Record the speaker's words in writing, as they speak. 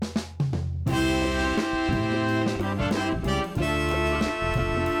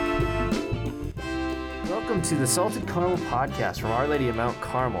welcome to the Salted Carmel podcast from Our Lady of Mount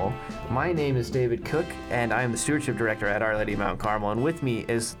Carmel. My name is David Cook, and I am the Stewardship Director at Our Lady of Mount Carmel, and with me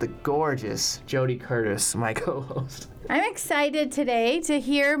is the gorgeous Jody Curtis, my co-host. I'm excited today to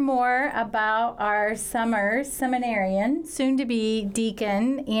hear more about our summer seminarian, soon-to-be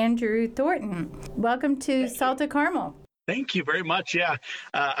deacon, Andrew Thornton. Welcome to Salted Carmel. Thank you very much. Yeah,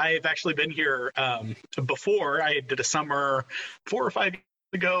 I've actually been here before. I did a summer 4 or 5 years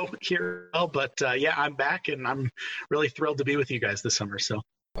ago here, but yeah, I'm back, and I'm really thrilled to be with you guys this summer.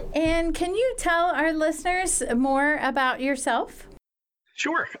 And can you tell our listeners more about yourself?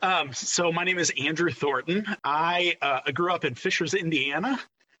 Sure. So my name is Andrew Thornton. I grew up in Fishers, Indiana,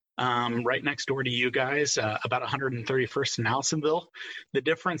 right next door to you guys, about 131st in Allisonville. The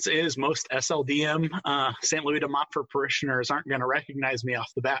difference is most SLDM, St. Louis de Montfort parishioners aren't going to recognize me off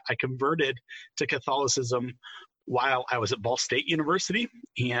the bat. I converted to Catholicism while I was at Ball State University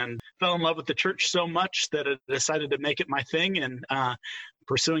and fell in love with the church so much that I decided to make it my thing and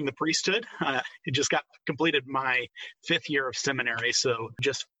pursuing the priesthood. I just got completed my 5th year of seminary, so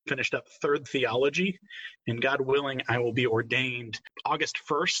just finished up 3rd theology, and God willing, I will be ordained August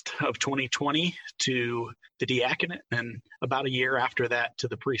 1st of 2020 to the diaconate, and about a year after that to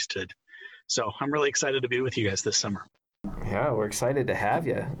the priesthood. So I'm really excited to be with you guys this summer. Yeah, we're excited to have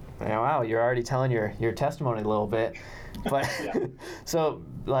you. Wow, you're already telling your testimony a little bit. But Yeah. So,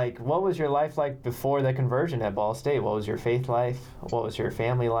 what was your life like before the conversion at Ball State? What was your faith life? What was your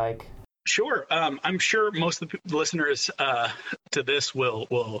family like? Sure. I'm sure most of the listeners to this will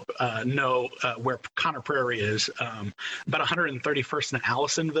know where Conner Prairie is. About 131st in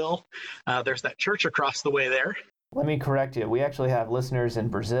Allisonville. There's that church across the way there. Let me correct you. We actually have listeners in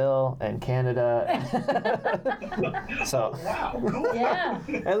Brazil and Canada. So, Wow, cool. Yeah.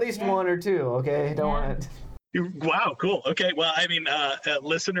 at least one or two, okay? Don't want to... Wow, cool. Okay, well, I mean,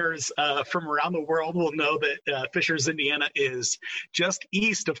 listeners from around the world will know that Fishers, Indiana is just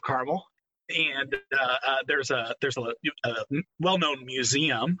east of Carmel. And there's a well-known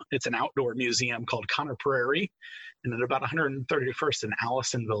museum. It's an outdoor museum called Conner Prairie. And at about 131st in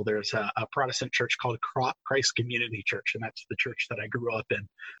Allisonville, there's a Protestant church called Christ Community Church, and that's the church that I grew up in.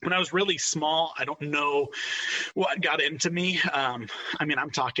 When I was really small, I don't know what got into me. I'm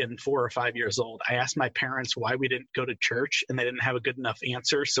talking 4 or 5 years old. I asked my parents why we didn't go to church, and they didn't have a good enough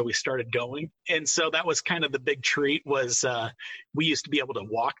answer, so we started going. And so that was kind of the big treat was we used to be able to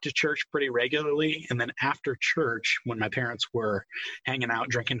walk to church pretty regularly, and then after church, when my parents were hanging out,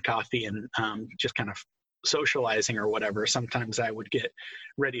 drinking coffee, and just kind of socializing or whatever, sometimes I would get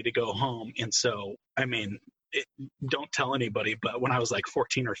ready to go home. And so, don't tell anybody, but when I was like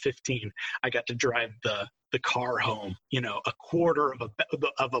 14 or 15, I got to drive the car home, a quarter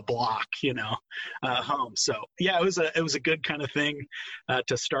of a block, home. So yeah, it was a good kind of thing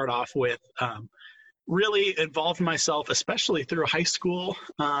to start off with. Really involved myself, especially through high school,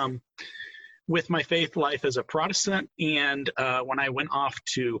 with my faith life as a Protestant. And when I went off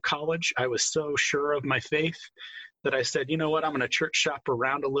to college, I was so sure of my faith that I said, you know what, I'm going to church shop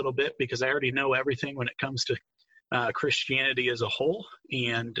around a little bit because I already know everything when it comes to Christianity as a whole.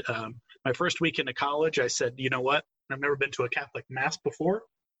 And my first week into college, I said, you know what, I've never been to a Catholic Mass before.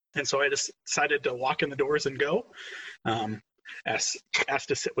 And so I just decided to walk in the doors and go. Asked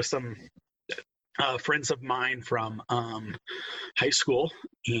to sit with some friends of mine from high school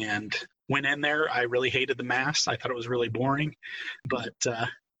and went in there. I really hated the Mass. I thought it was really boring. But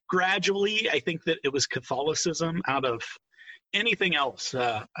gradually, I think that it was Catholicism out of anything else.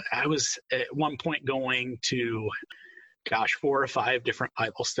 I was at one point going to, 4 or 5 different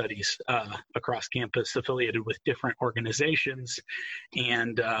Bible studies across campus affiliated with different organizations.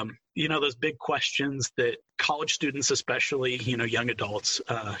 And, those big questions that college students, especially, young adults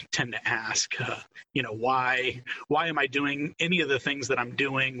tend to ask, why am I doing any of the things that I'm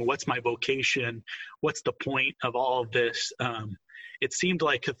doing? What's my vocation? What's the point of all of this? It seemed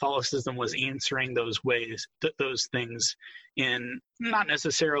like Catholicism was answering those things in not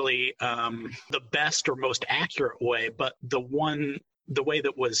necessarily the best or most accurate way, but the way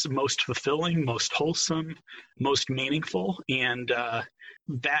that was most fulfilling, most wholesome, most meaningful. And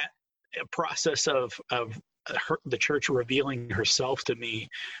that process of the church revealing herself to me,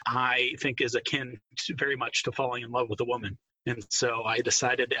 I think is akin very much to falling in love with a woman. And so I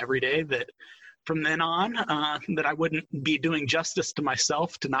decided every day that from then on, that I wouldn't be doing justice to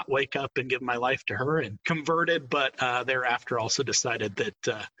myself to not wake up and give my life to her, and converted. But thereafter also decided that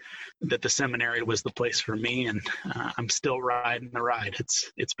the seminary was the place for me, and I'm still riding the ride.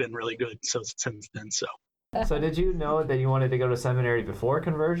 It's been really good since then. So did you know that you wanted to go to seminary before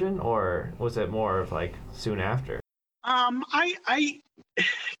conversion, or was it more of soon after? I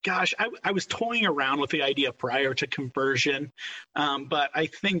gosh, I was toying around with the idea prior to conversion, but I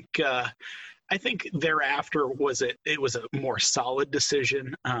think thereafter it was a more solid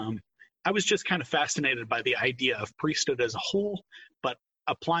decision. I was just kind of fascinated by the idea of priesthood as a whole, but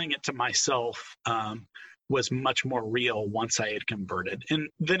applying it to myself was much more real once I had converted. And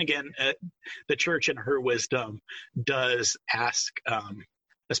then again, the church in her wisdom does ask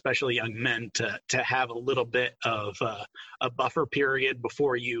especially young men to have a little bit of a buffer period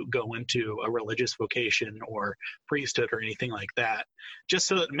before you go into a religious vocation or priesthood or anything like that, just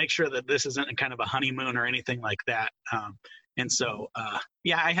so that make sure that this isn't a kind of a honeymoon or anything like that. And so,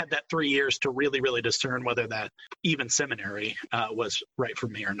 I had that 3 years to really, really discern whether that even seminary was right for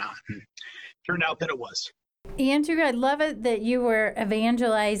me or not. And turned out that it was. Andrew, I love it that you were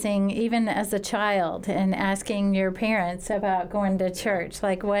evangelizing even as a child and asking your parents about going to church.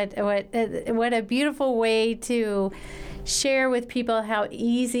 Like what a beautiful way to share with people how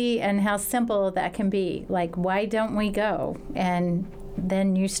easy and how simple that can be. Like, why don't we go? And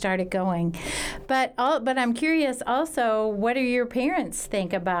then you started going. But I'm curious also, what do your parents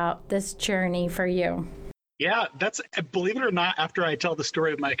think about this journey for you? Yeah, that's, believe it or not, after I tell the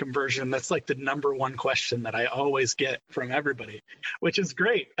story of my conversion, that's like the number one question that I always get from everybody, which is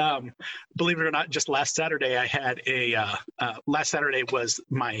great. Believe it or not, just last Saturday, I had last Saturday was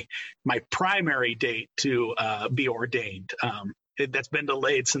my primary date to be ordained. That's been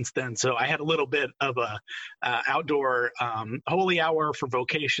delayed since then. So I had a little bit of a outdoor holy hour for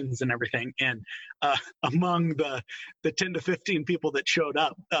vocations and everything. And among the 10 to 15 people that showed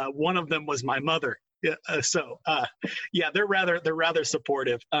up, one of them was my mother. Yeah, they're rather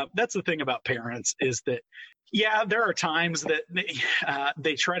supportive. That's the thing about parents is that, yeah, there are times that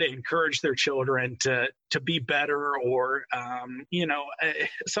they try to encourage their children to be better, or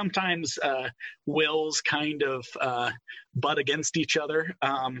sometimes wills kind of butt against each other.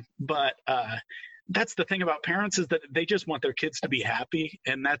 But that's the thing about parents is that they just want their kids to be happy,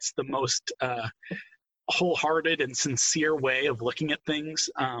 and that's the most wholehearted and sincere way of looking at things.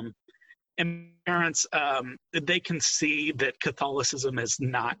 And parents, they can see that Catholicism is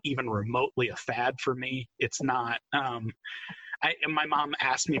not even remotely a fad for me. It's not. My mom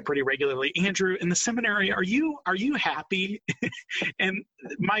asked me pretty regularly, Andrew, in the seminary, are you happy? And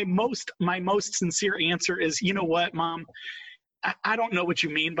my most sincere answer is, you know what, Mom? I don't know what you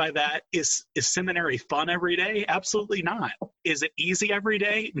mean by that. Is seminary fun every day? Absolutely not. Is it easy every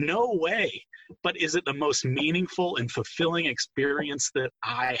day? No way. But is it the most meaningful and fulfilling experience that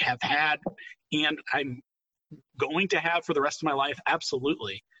I have had and I'm going to have for the rest of my life?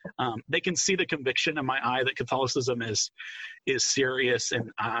 Absolutely. They can see the conviction in my eye that Catholicism is serious,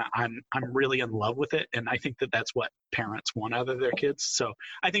 and I'm really in love with it. And I think that that's what parents want out of their kids. So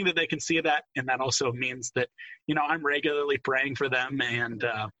I think that they can see that, and that also means that I'm regularly praying for them, and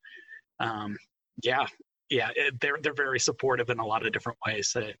they're very supportive in a lot of different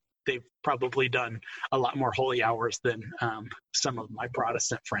ways. They've probably done a lot more holy hours than some of my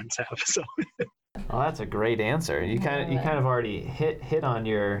Protestant friends have. So. Well, that's a great answer. You kind of already hit on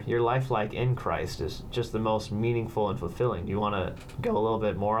your life like in Christ is just the most meaningful and fulfilling. Do you want to go a little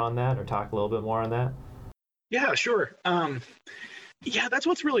bit more on that, or talk a little bit more on that? Yeah, sure. That's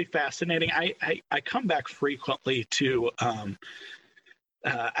what's really fascinating. I come back frequently to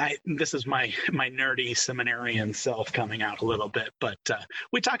this is my nerdy seminarian self coming out a little bit, but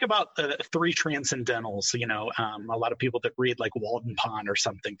we talk about three transcendentals. A lot of people that read like Walden Pond or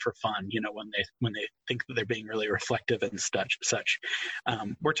something for fun, when they think that they're being really reflective and such.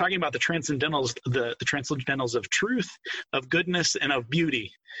 We're talking about the transcendentals, the transcendentals of truth, of goodness, and of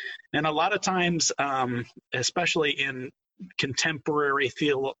beauty. And a lot of times, especially in contemporary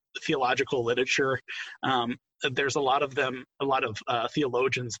theological literature, there's a lot of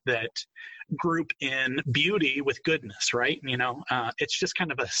theologians that group in beauty with goodness, right? It's just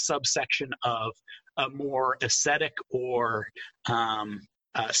kind of a subsection of a more ascetic or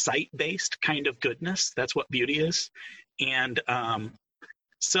sight-based kind of goodness. That's what beauty is. And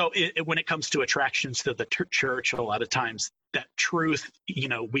so when it comes to attractions to the church, a lot of times that truth,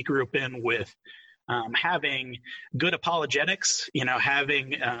 we group in with having good apologetics,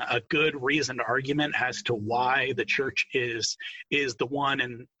 having a good reasoned argument as to why the church is the one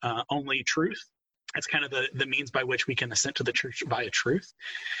and only truth. That's kind of the means by which we can assent to the church via truth.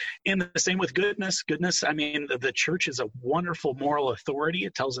 And the same with goodness. Goodness, I mean, the church is a wonderful moral authority.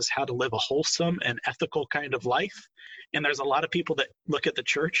 It tells us how to live a wholesome and ethical kind of life. And there's a lot of people that look at the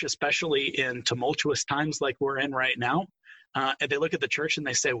church, especially in tumultuous times like we're in right now, and they look at the church and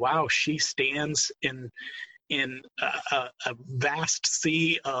they say, wow, she stands in in a vast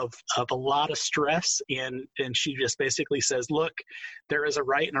sea of a lot of stress, and she just basically says, look, there is a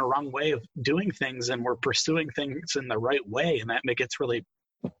right and a wrong way of doing things, and we're pursuing things in the right way, and that gets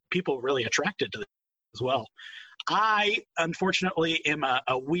people really attracted to this as well. I, unfortunately, am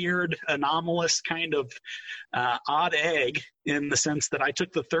a weird, anomalous kind of odd egg, in the sense that I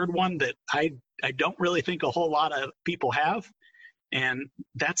took the third one that I don't really think a whole lot of people have. And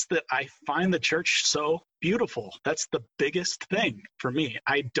that's that I find the church so beautiful. That's the biggest thing for me.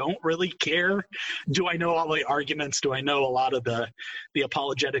 I don't really care. Do I know all the arguments? Do I know a lot of the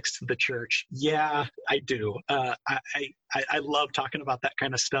apologetics to the church? Yeah, I do. I love talking about that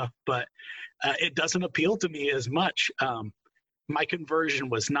kind of stuff, but it doesn't appeal to me as much. My conversion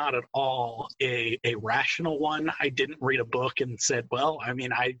was not at all a rational one. I didn't read a book and said, well, I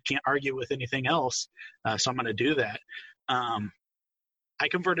mean, I can't argue with anything else, so I'm going to do that. I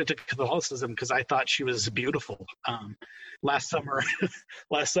converted to Catholicism because I thought she was beautiful. Last summer,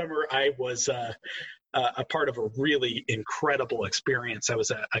 I was a part of a really incredible experience. I was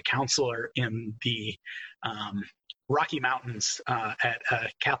a counselor in the Rocky Mountains at a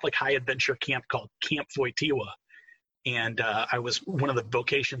Catholic high adventure camp called Camp Wojtyła. And I was one of the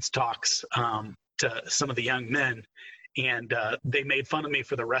vocations talks to some of the young men. And they made fun of me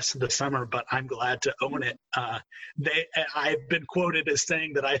for the rest of the summer, but I'm glad to own it. I've been quoted as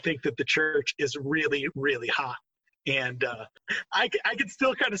saying that I think that the church is really, really hot. And I can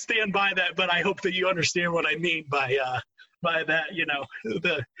still kind of stand by that, but I hope that you understand what I mean by that. You know,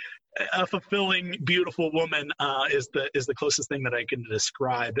 a fulfilling, beautiful woman is the closest thing that I can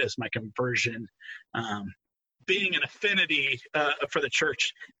describe as my conversion. Being an affinity for the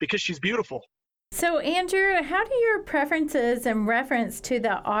church because she's beautiful. So, Andrew, how do your preferences in reference to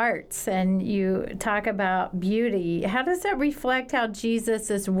the arts, and you talk about beauty, how does that reflect how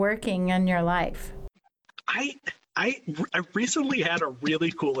Jesus is working in your life? I recently had a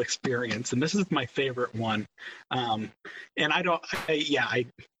really cool experience, and this is my favorite one. And I don't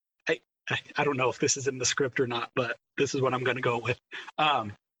know if this is in the script or not, but this is what I'm going to go with.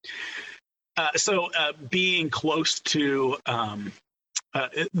 So being close to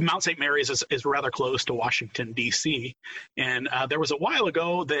Mount St. Mary's is rather close to Washington, D.C. And there was a while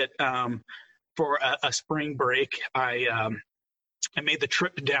ago that for a spring break, I made the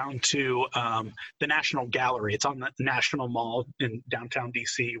trip down to the National Gallery. It's on the National Mall in downtown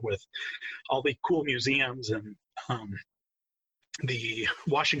D.C. with all the cool museums and the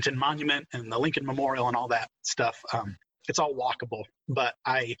Washington Monument and the Lincoln Memorial and all that stuff. It's all walkable, but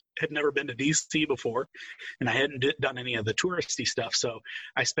I had never been to DC before, and I hadn't done any of the touristy stuff. So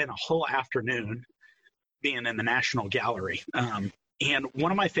I spent a whole afternoon being in the National Gallery. And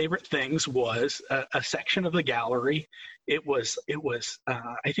one of my favorite things was a section of the gallery. It was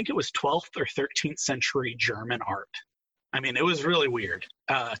I think it was 12th or 13th century German art. I mean, it was really weird.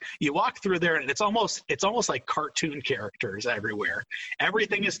 You walk through there, and it's almost like cartoon characters everywhere.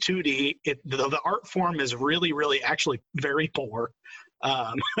 Everything is 2D. The art form is really, really actually very poor.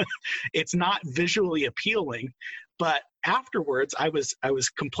 It's not visually appealing. But afterwards, I was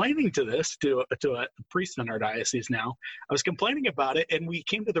complaining to a priest in our diocese now. I was complaining about it, and we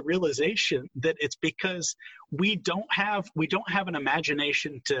came to the realization that it's because we don't have an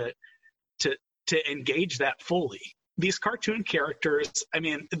imagination to engage that fully. These cartoon characters, I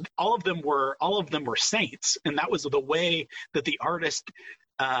mean, all of them were saints, and that was the way that the artist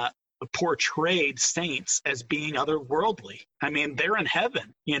portrayed saints as being otherworldly. I mean, they're in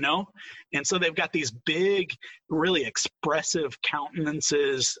heaven, you know, and so they've got these big, really expressive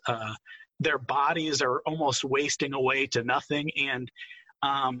countenances. Their bodies are almost wasting away to nothing, and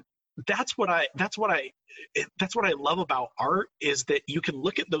that's what I love about art, is that you can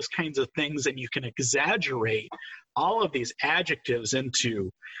look at those kinds of things and you can exaggerate all of these adjectives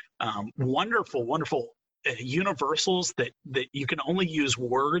into wonderful, wonderful universals that you can only use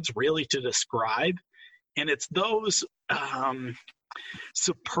words really to describe. And it's those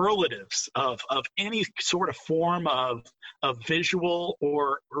superlatives of any sort of form of visual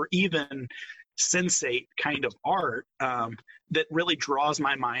or even sensate kind of art that really draws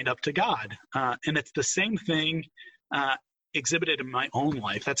my mind up to God. And it's the same thing exhibited in my own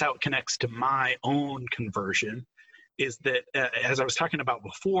life. That's how it connects to my own conversion, is that, as I was talking about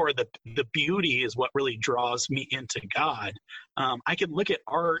before, the beauty is what really draws me into God. I can look at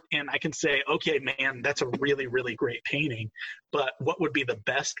art and I can say, okay, man, that's a really, really great painting, but what would be the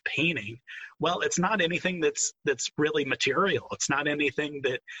best painting? Well, it's not anything that's really material. It's not anything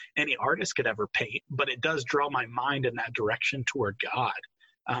that any artist could ever paint, but it does draw my mind in that direction toward God,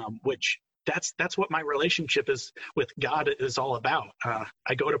 which that's what my relationship is with God is all about.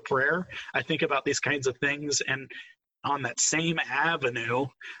 I go to prayer, I think about these kinds of things, and on that same avenue,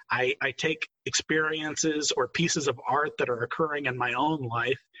 I take experiences or pieces of art that are occurring in my own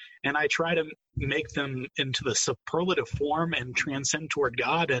life, and I try to make them into the superlative form and transcend toward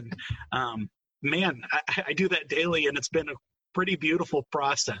God. And man, I do that daily, and it's been a pretty beautiful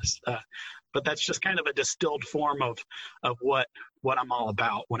process. But that's just kind of a distilled form of what I'm all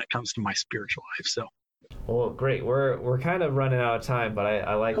about when it comes to my spiritual life. So. Well, great. We're kind of running out of time, but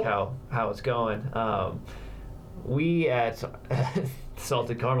I like how it's going. We at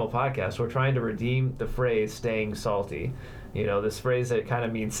Salted Caramel Podcast, we're trying to redeem the phrase "staying salty." You know, this phrase that kind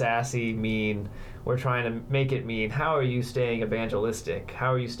of means sassy, mean. We're trying to make it mean, how are you staying evangelistic?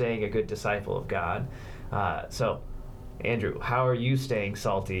 How are you staying a good disciple of God? So, Andrew, how are you staying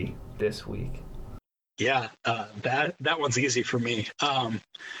salty this week? Yeah, that one's easy for me.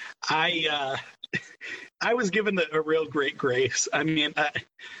 I was given a real great grace. I mean,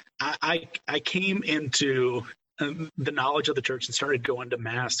 I came into the knowledge of the church and started going to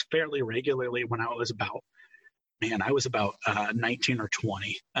Mass fairly regularly when I was about 19 or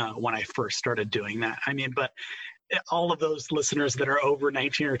 20 when I first started doing that. I mean, but all of those listeners that are over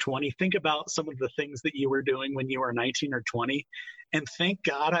 19 or 20, think about some of the things that you were doing when you were 19 or 20. And thank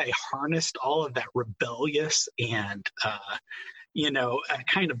God I harnessed all of that rebellious and,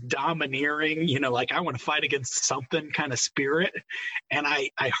 kind of domineering, like I want to fight against something kind of spirit. And I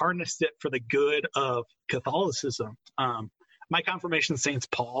harnessed it for the good of Catholicism. My confirmation Saint's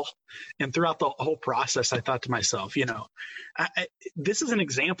Paul. And throughout the whole process, I thought to myself, this is an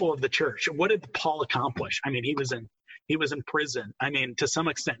example of the church. What did Paul accomplish? I mean, he was in prison. I mean, to some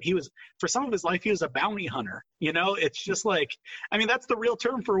extent, for some of his life, he was a bounty hunter. It's just like, I mean, that's the real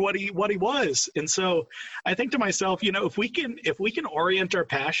term for what he was. And so I think to myself, if we can orient our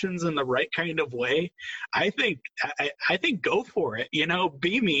passions in the right kind of way, I think go for it,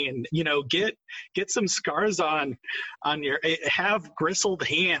 be me and, get some scars on have gristled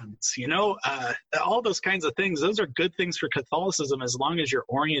hands, all those kinds of things. Those are good things for Catholicism as long as you're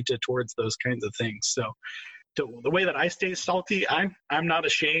oriented towards those kinds of things. So, the way that I stay salty, I'm not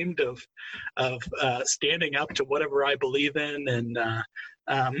ashamed of standing up to whatever I believe in, and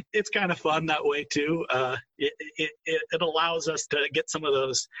it's kind of fun that way too. It allows us to get some of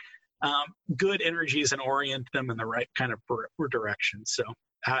those good energies and orient them in the right kind of direction. So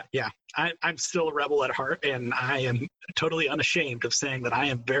I'm still a rebel at heart, and I am totally unashamed of saying that I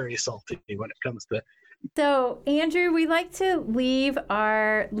am very salty when it comes to. So, Andrew, we like to leave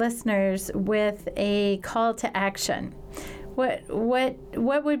our listeners with a call to action. What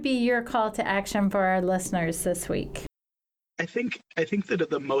would be your call to action for our listeners this week? I think that at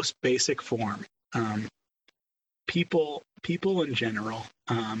the most basic form, people in general,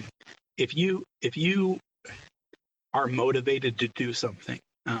 if you are motivated to do something,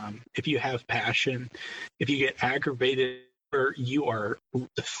 if you have passion, if you get aggravated or you are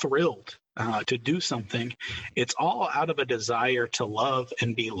thrilled to do something, it's all out of a desire to love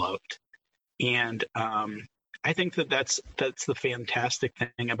and be loved. And I think that's the fantastic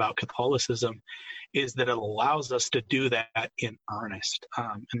thing about Catholicism, is that it allows us to do that in earnest,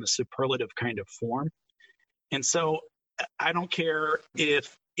 in the superlative kind of form. And so I don't care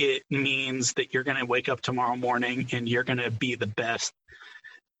if it means that you're going to wake up tomorrow morning and you're going to be the best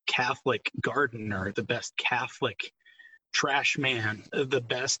Catholic gardener, the best Catholic trash man, the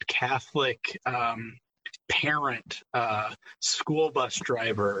best Catholic parent, school bus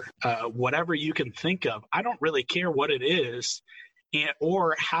driver, whatever you can think of. I don't really care what it is,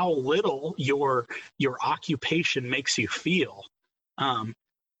 or how little your occupation makes you feel.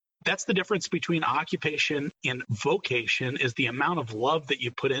 That's the difference between occupation and vocation, is the amount of love that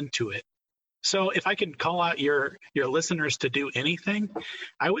you put into it. So if I can call out your listeners to do anything,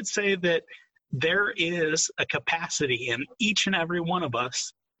 I would say that there is a capacity in each and every one of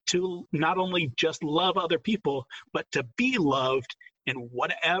us to not only just love other people, but to be loved in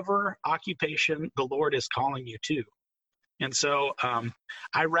whatever occupation the Lord is calling you to. And so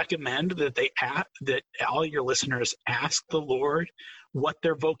I recommend that all your listeners ask the Lord what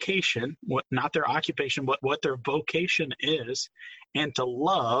their vocation, not their occupation, but what their vocation is, and to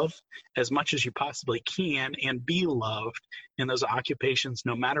love as much as you possibly can and be loved in those occupations,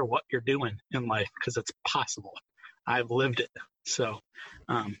 no matter what you're doing in life, because it's possible. I've lived it. So,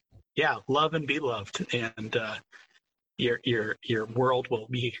 love and be loved, and your world will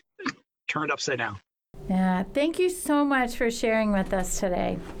be turned upside down. Yeah, thank you so much for sharing with us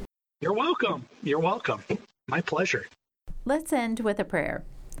today. You're welcome. You're welcome. My pleasure. Let's end with a prayer.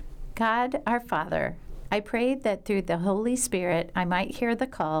 God, our Father, I prayed that through the Holy Spirit I might hear the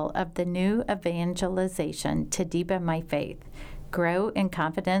call of the new evangelization to deepen my faith, grow in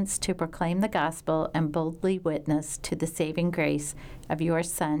confidence to proclaim the gospel, and boldly witness to the saving grace of your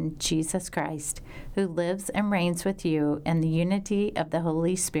Son, Jesus Christ, who lives and reigns with you in the unity of the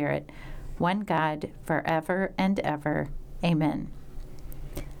Holy Spirit, one God, forever and ever. Amen.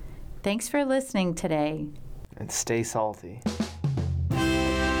 Thanks for listening today. And stay salty.